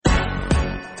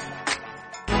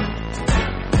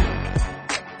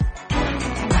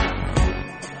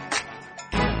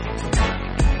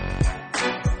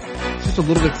just a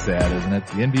little bit sad, isn't it?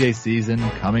 The NBA season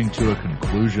coming to a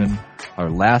conclusion. Our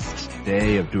last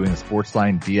day of doing the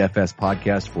Sportsline DFS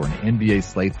podcast for an NBA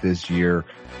slate this year.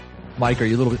 Mike, are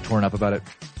you a little bit torn up about it?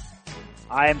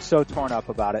 I am so torn up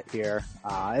about it here.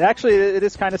 It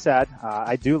is kind of sad.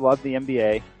 I do love the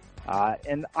NBA.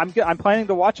 And I'm planning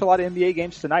to watch a lot of NBA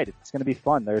games tonight. It's going to be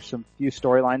fun. There's some few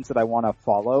storylines that I want to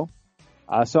follow.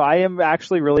 So I am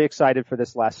actually really excited for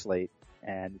this last slate,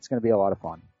 and it's going to be a lot of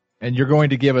fun. And you're going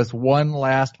to give us one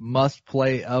last must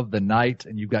play of the night,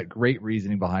 and you've got great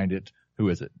reasoning behind it. Who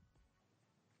is it?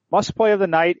 Must play of the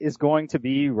night is going to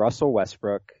be Russell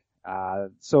Westbrook.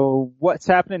 So what's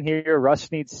happening here?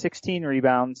 Russ needs 16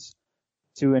 rebounds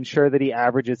to ensure that he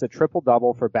averages a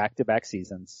triple-double for back-to-back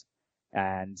seasons.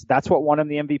 And that's what won him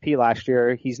the MVP last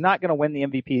year. He's not going to win the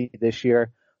MVP this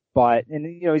year, but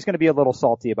he's going to be a little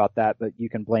salty about that, but you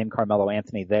can blame Carmelo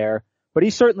Anthony there. But he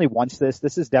certainly wants this.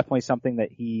 This is definitely something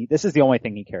that this is the only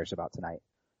thing he cares about tonight.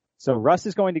 So Russ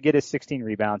is going to get his 16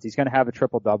 rebounds. He's going to have a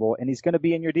triple-double, and he's going to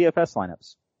be in your DFS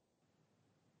lineups.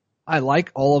 I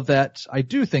like all of that. I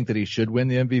do think that he should win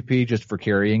the MVP just for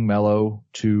carrying Melo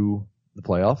to the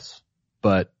playoffs,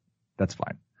 but that's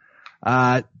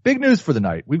fine. Big news for the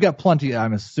night. We've got plenty,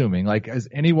 I'm assuming. Is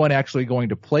anyone actually going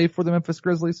to play for the Memphis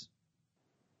Grizzlies?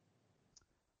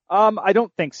 I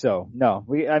don't think so. No.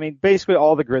 Basically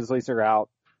all the Grizzlies are out.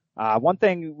 One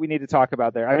thing we need to talk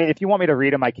about there. If you want me to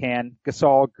read them, I can.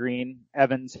 Gasol, Green,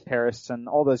 Evans, Harrison,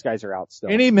 all those guys are out still.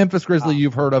 Any Memphis Grizzly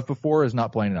you've heard of before is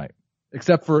not playing tonight.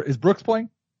 Except for, is Brooks playing?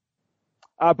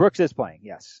 Brooks is playing,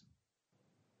 yes.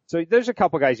 So there's a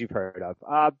couple guys you've heard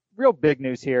of. Real big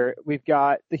news here. We've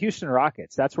got the Houston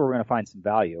Rockets. That's where we're going to find some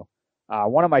value.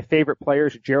 One of my favorite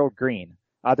players, Gerald Green.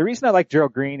 The reason I like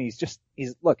Gerald Green,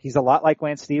 he's a lot like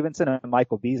Lance Stevenson and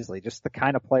Michael Beasley, just the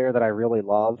kind of player that I really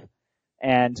love.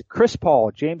 And Chris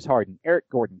Paul, James Harden, Eric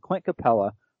Gordon, Clint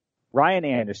Capella, Ryan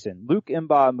Anderson, Luke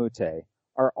Mbah-a-Moute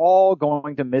are all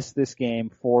going to miss this game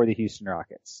for the Houston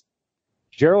Rockets.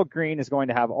 Gerald Green is going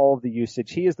to have all of the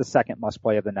usage. He is the second must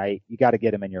play of the night. You got to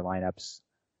get him in your lineups.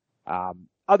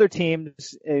 Other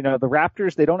teams, the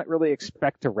Raptors, they don't really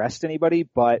expect to rest anybody,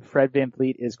 but Fred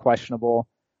VanVleet is questionable.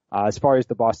 As far as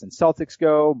the Boston Celtics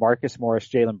go, Marcus Morris,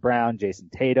 Jaylen Brown, Jason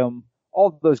Tatum, all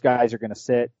of those guys are going to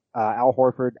sit. Al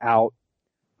Horford out.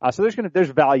 So there's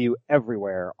value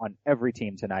everywhere on every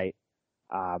team tonight.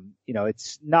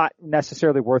 It's not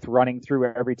necessarily worth running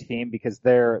through every team because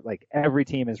every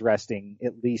team is resting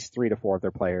at least 3 to 4 of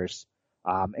their players,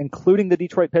 including the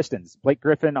Detroit Pistons. Blake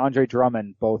Griffin, Andre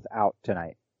Drummond, both out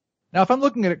tonight. Now, if I'm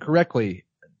looking at it correctly,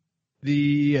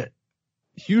 the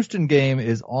Houston game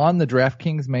is on the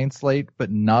DraftKings main slate,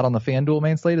 but not on the FanDuel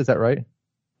main slate. Is that right?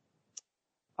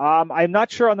 I'm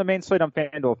not sure on the main slate on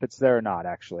FanDuel if it's there or not,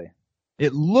 actually.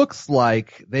 It looks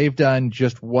like they've done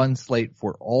just one slate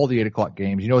for all the 8 o'clock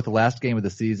games. At the last game of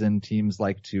the season, teams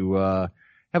like to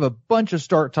have a bunch of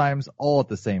start times all at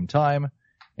the same time.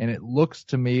 And it looks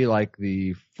to me like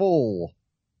the full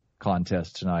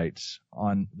contest tonight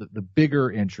on the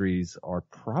bigger entries are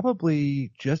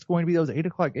probably just going to be those 8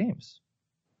 o'clock games.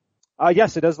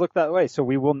 Yes, it does look that way. So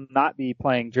we will not be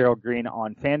playing Gerald Green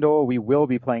on FanDuel. We will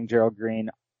be playing Gerald Green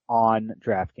on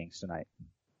DraftKings tonight.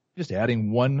 Just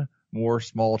adding one more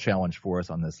small challenge for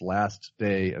us on this last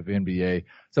day of NBA.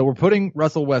 So we're putting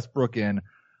Russell Westbrook in.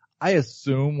 I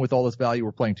assume with all this value,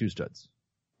 we're playing 2 studs.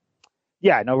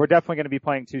 Yeah, no, we're definitely going to be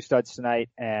playing 2 studs tonight.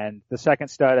 And the second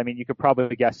stud, you could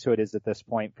probably guess who it is at this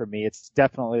point for me. It's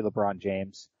definitely LeBron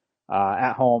James,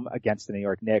 at home against the New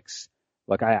York Knicks.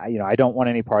 Look, I don't want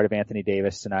any part of Anthony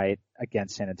Davis tonight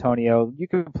against San Antonio. You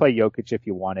could play Jokic if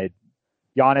you wanted.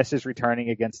 Giannis is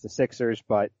returning against the Sixers,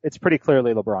 but it's pretty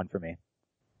clearly LeBron for me.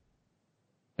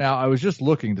 Now, I was just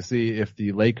looking to see if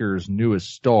the Lakers' newest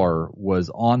star was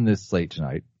on this slate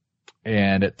tonight.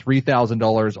 And at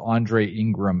 $3,000, Andre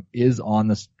Ingram is on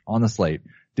the slate.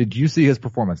 Did you see his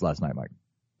performance last night, Mike?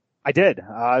 I did. It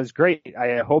was great.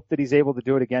 I hope that he's able to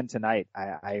do it again tonight.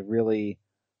 I really,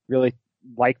 really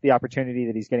like the opportunity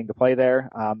that he's getting to play there.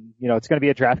 It's going to be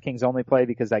a DraftKings only play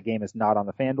because that game is not on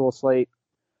the FanDuel slate.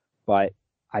 But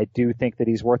I do think that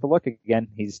he's worth a look again.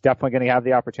 He's definitely going to have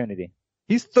the opportunity.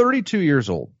 He's 32 years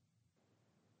old.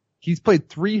 He's played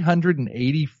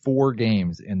 384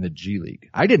 games in the G League.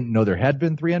 I didn't know there had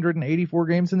been 384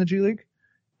 games in the G League.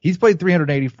 He's played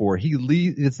 384.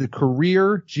 It's the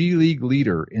career G League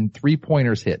leader in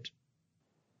 3-pointers hit.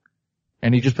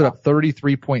 And he just put up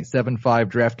 33.75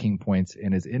 DraftKings points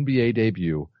in his NBA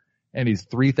debut, and he's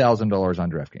 $3,000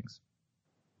 on DraftKings.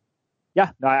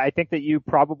 Yeah, no, I think that you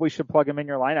probably should plug him in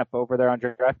your lineup over there on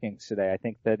DraftKings today. I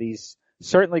think that he's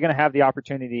certainly going to have the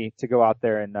opportunity to go out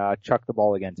there and chuck the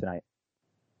ball again tonight.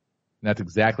 And that's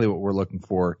exactly what we're looking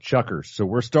for, chuckers. So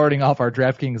we're starting off our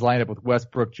DraftKings lineup with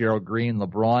Westbrook, Gerald Green,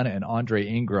 LeBron, and Andre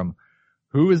Ingram.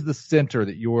 Who is the center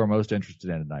that you are most interested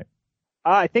in tonight?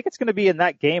 I think it's going to be in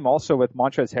that game also with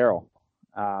Montrezl Harrell.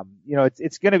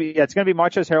 It's going to be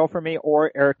Montrezl Harrell for me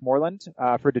or Eric Moreland,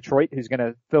 for Detroit, who's going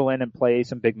to fill in and play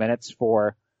some big minutes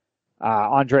for,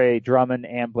 Andre Drummond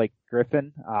and Blake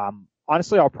Griffin.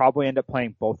 Honestly, I'll probably end up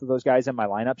playing both of those guys in my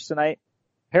lineups tonight.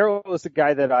 Harrell is the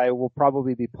guy that I will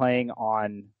probably be playing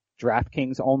on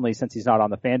DraftKings only since he's not on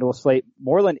the FanDuel slate.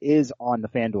 Moreland is on the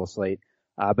FanDuel slate,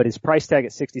 but his price tag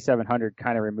at 6,700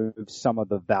 kind of removes some of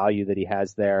the value that he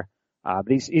has there. But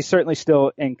he's certainly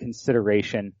still in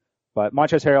consideration. But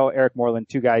Montrezl Harrell, Eric Moreland,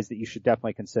 two guys that you should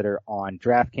definitely consider on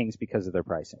DraftKings because of their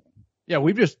pricing. Yeah,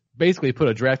 we've just basically put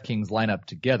a DraftKings lineup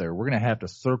together. We're going to have to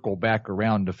circle back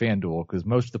around to FanDuel because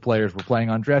most of the players we're playing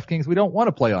on DraftKings, we don't want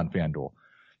to play on FanDuel.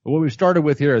 But what we've started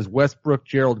with here is Westbrook,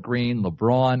 Gerald Green,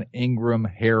 LeBron, Ingram,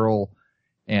 Harrell,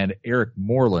 and Eric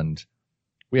Moreland.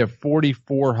 We have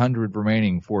 4,400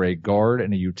 remaining for a guard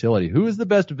and a utility. Who is the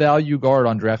best value guard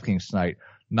on DraftKings tonight,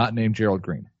 not named Gerald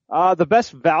Green? The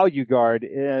best value guard,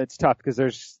 it's tough because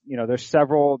there's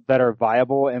several that are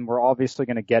viable, and we're obviously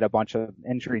going to get a bunch of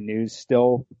injury news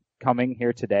still coming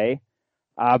here today.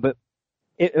 But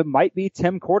it might be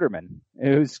Tim Quarterman,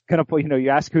 who's going to play. You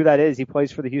ask who that is. He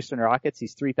plays for the Houston Rockets.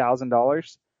 He's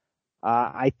 $3,000.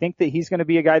 I think that he's going to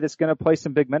be a guy that's going to play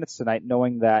some big minutes tonight,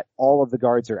 knowing that all of the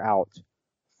guards are out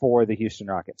for the Houston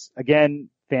Rockets. Again,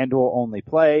 FanDuel only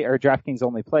play, or DraftKings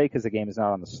only play because the game is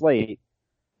not on the slate.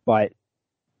 But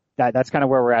that's kind of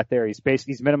where we're at there. He's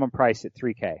minimum price at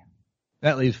 $3,000.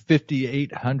 That leaves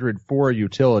 5,800 for a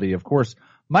utility. Of course,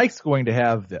 Mike's going to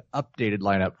have the updated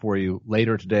lineup for you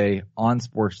later today on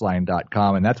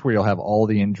sportsline.com, and that's where you'll have all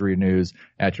the injury news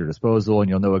at your disposal, and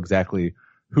you'll know exactly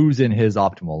who's in his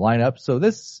optimal lineup. So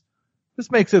this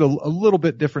makes it a little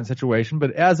bit different situation,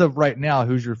 but as of right now,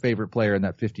 who's your favorite player in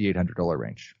that $5,800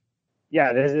 range?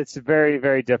 Yeah, it's very,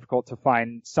 very difficult to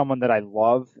find someone that I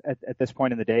love at this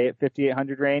point in the day at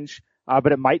 5,800 range,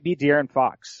 but it might be De'Aaron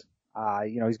Fox.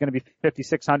 He's going to be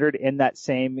 5,600 in that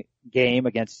same game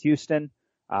against Houston.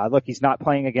 Look, he's not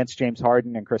playing against James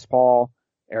Harden and Chris Paul.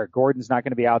 Eric Gordon's not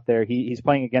going to be out there. He's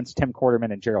playing against Tim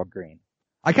Quarterman and Gerald Green.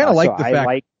 I kind of like the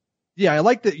fact. I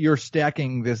like that you're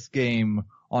stacking this game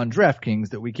on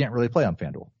DraftKings that we can't really play on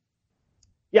FanDuel.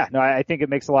 Yeah, no, I think it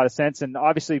makes a lot of sense. And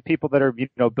obviously people that are,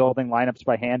 building lineups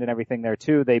by hand and everything there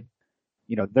too,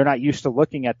 they're not used to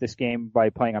looking at this game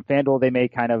by playing on FanDuel. They may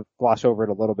kind of gloss over it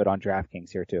a little bit on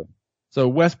DraftKings here too. So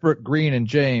Westbrook, Green, and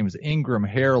James, Ingram,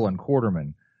 Harrell, and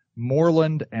Quarterman,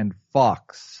 Moreland, and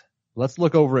Fox. Let's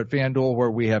look over at FanDuel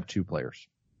where we have two players.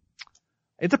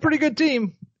 It's a pretty good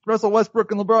team, Russell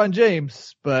Westbrook and LeBron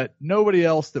James, but nobody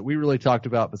else that we really talked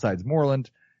about besides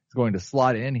Moreland is going to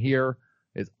slot in here.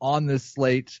 Is on this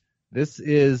slate. This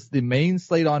is the main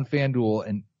slate on FanDuel,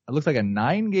 and it looks like a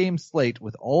 9-game slate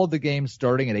with all of the games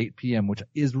starting at 8 p.m., which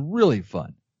is really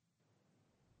fun.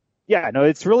 Yeah, no,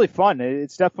 it's really fun.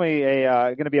 It's definitely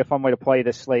going to be a fun way to play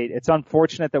this slate. It's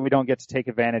unfortunate that we don't get to take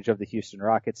advantage of the Houston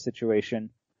Rockets situation,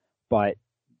 but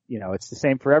it's the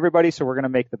same for everybody, so we're going to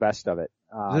make the best of it.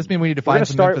 Does this mean we need to find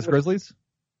some Memphis Grizzlies?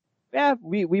 Yeah,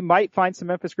 we might find some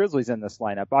Memphis Grizzlies in this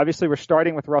lineup. Obviously, we're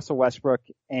starting with Russell Westbrook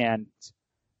and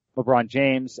LeBron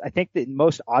James. I think the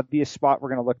most obvious spot we're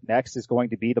going to look next is going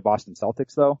to be the Boston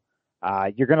Celtics, though.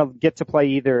 You're going to get to play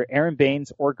either Aaron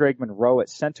Baines or Greg Monroe at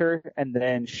center, and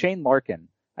then Shane Larkin.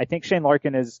 I think Shane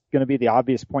Larkin is going to be the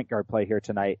obvious point guard play here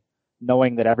tonight,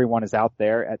 knowing that everyone is out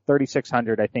there. At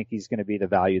 3,600, I think he's going to be the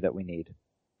value that we need.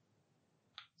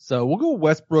 So we'll go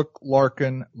Westbrook,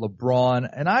 Larkin, LeBron,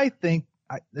 and I think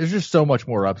there's just so much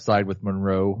more upside with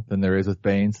Monroe than there is with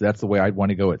Baines. That's the way I'd want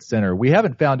to go at center. We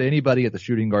haven't found anybody at the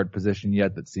shooting guard position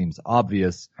yet that seems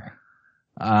obvious.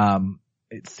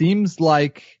 It seems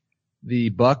like the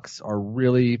Bucks are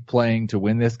really playing to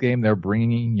win this game. They're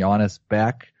bringing Giannis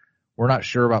back. We're not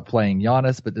sure about playing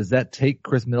Giannis, but does that take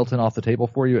Chris Middleton off the table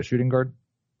for you at shooting guard?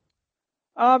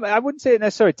 I wouldn't say it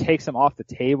necessarily takes him off the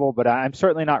table, but I'm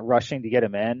certainly not rushing to get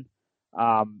him in.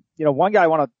 One guy I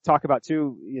want to talk about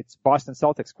too, it's Boston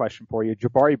Celtics question for you,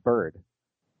 Jabari Bird,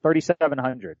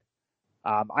 3,700.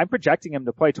 I'm projecting him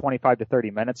to play 25 to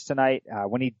 30 minutes tonight.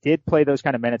 When he did play those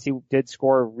kind of minutes, he did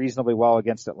score reasonably well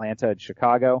against Atlanta and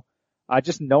Chicago.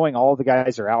 Just knowing all the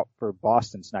guys are out for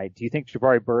Boston tonight, do you think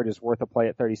Jabari Bird is worth a play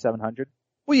at 3,700?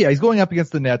 Well, yeah, he's going up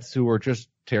against the Nets, who are just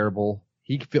terrible.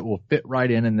 He will fit right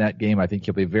in that game. I think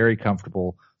he'll be very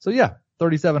comfortable. So yeah,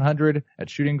 3,700 at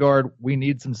shooting guard. We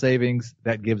need some savings.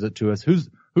 That gives it to us. Who's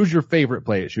your favorite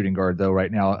play at shooting guard though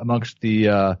right now amongst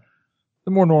the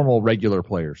more normal regular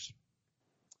players?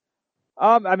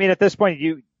 I mean, at this point,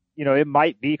 it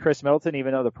might be Chris Middleton,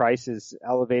 even though the price is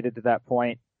elevated to that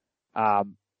point. I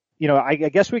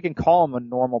guess we can call him a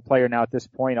normal player now at this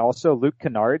point. Also, Luke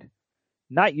Kennard,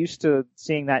 not used to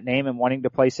seeing that name and wanting to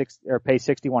pay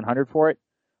 6,100 for it.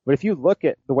 But if you look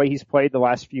at the way he's played the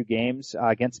last few games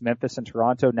against Memphis and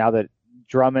Toronto, now that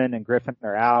Drummond and Griffin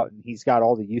are out and he's got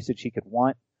all the usage he could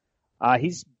want,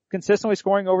 he's consistently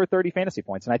scoring over 30 fantasy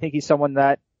points. And I think he's someone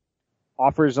that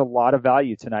offers a lot of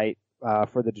value tonight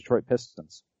for the Detroit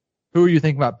Pistons. Who are you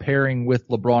thinking about pairing with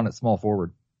LeBron at small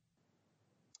forward?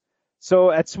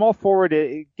 So at small forward,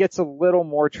 it gets a little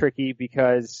more tricky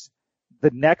because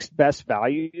the next best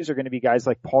values are going to be guys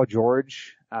like Paul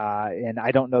George, and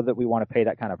I don't know that we want to pay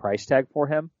that kind of price tag for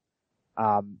him.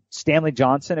 Stanley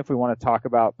Johnson, if we want to talk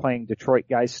about playing Detroit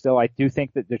guys still, I do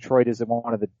think that Detroit is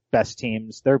one of the best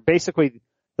teams. They're basically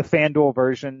the FanDuel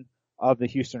version of the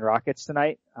Houston Rockets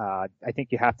tonight. I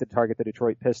think you have to target the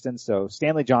Detroit Pistons, so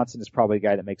Stanley Johnson is probably a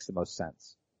guy that makes the most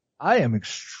sense. I am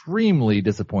extremely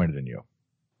disappointed in you.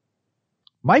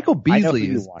 Michael Beasley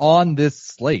is on this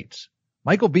slate.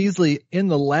 Michael Beasley in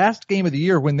the last game of the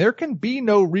year when there can be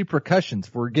no repercussions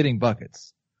for getting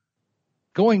buckets,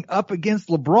 going up against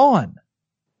LeBron.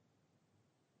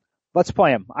 Let's play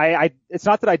him. It's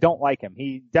not that I don't like him.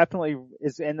 He definitely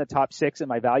is in the top 6 in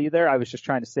my value there. I was just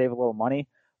trying to save a little money,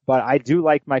 but I do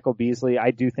like Michael Beasley. I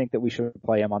do think that we should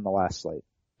play him on the last slate.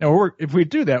 Now, if we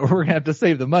do that, we're going to have to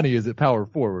save the money as at power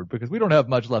forward because we don't have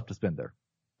much left to spend there.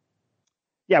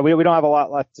 Yeah, we don't have a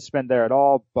lot left to spend there at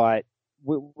all, but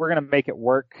we're going to make it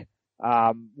work.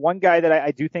 One guy that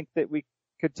I do think that we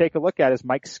could take a look at is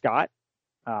Mike Scott.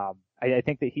 I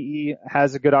think that he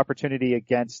has a good opportunity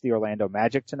against the Orlando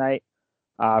Magic tonight.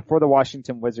 For the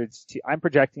Washington Wizards, I'm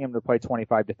projecting him to play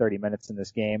 25 to 30 minutes in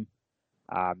this game.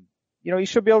 He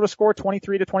should be able to score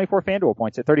 23 to 24 FanDuel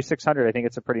points at 3,600. I think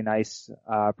it's a pretty nice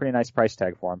price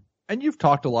tag for him. And you've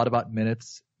talked a lot about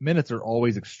minutes. Minutes are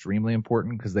always extremely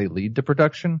important because they lead to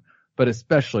production, but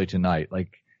especially tonight.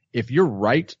 Like, if you're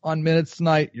right on minutes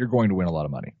tonight, you're going to win a lot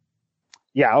of money.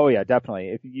 Yeah, oh yeah,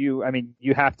 definitely. You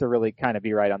have to really kind of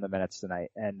be right on the minutes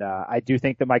tonight. And I do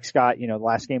think that Mike Scott, the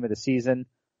last game of the season,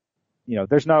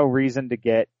 there's no reason to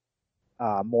get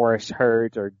Morris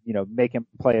hurt or, make him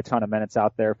play a ton of minutes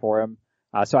out there for him.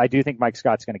 So I do think Mike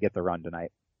Scott's going to get the run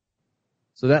tonight.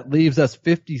 So that leaves us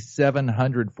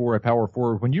 5,700 for a power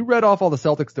forward. When you read off all the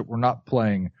Celtics that were not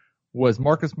playing, was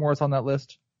Marcus Morris on that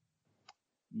list?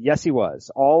 Yes, he was.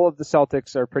 All of the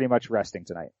Celtics are pretty much resting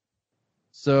tonight.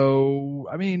 So,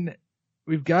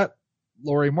 we've got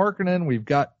Lauri Markkanen, we've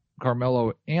got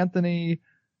Carmelo Anthony.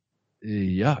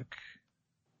 Yuck.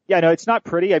 Yeah, no, it's not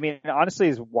pretty. Honestly,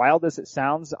 as wild as it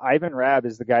sounds, Ivan Rabb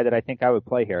is the guy that I think I would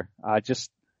play here.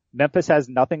 Memphis has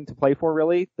nothing to play for,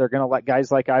 really. They're going to let guys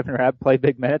like Ivan Rabb play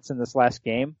big minutes in this last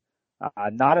game.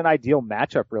 Not an ideal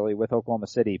matchup, really, with Oklahoma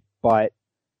City, but,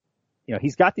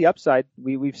 he's got the upside.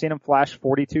 We've seen him flash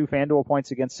 42 FanDuel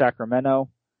points against Sacramento.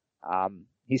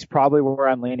 He's probably where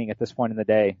I'm leaning at this point in the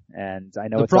day, and I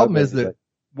know the problem is that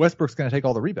Westbrook's going to take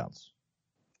all the rebounds.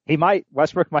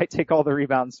 Westbrook might take all the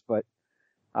rebounds, but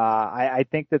I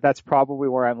think that that's probably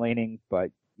where I'm leaning,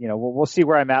 but we'll see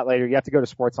where I'm at later. You have to go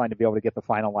to Sportsline to be able to get the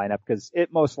final lineup because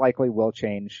it most likely will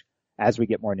change as we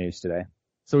get more news today.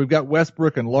 So we've got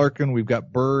Westbrook and Larkin. We've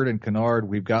got Bird and Kennard.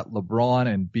 We've got LeBron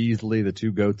and Beasley, the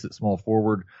two goats at small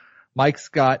forward. Mike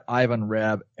Scott, Ivan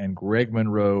Rabb, and Greg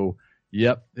Monroe.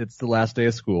 Yep, it's the last day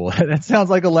of school. That sounds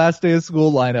like a last day of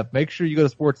school lineup. Make sure you go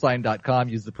to sportsline.com,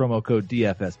 use the promo code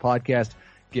DFS podcast.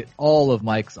 Get all of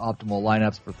Mike's optimal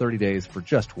lineups for 30 days for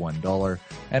just $1.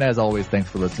 And as always, thanks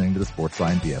for listening to the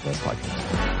Sportsline DFS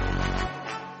podcast.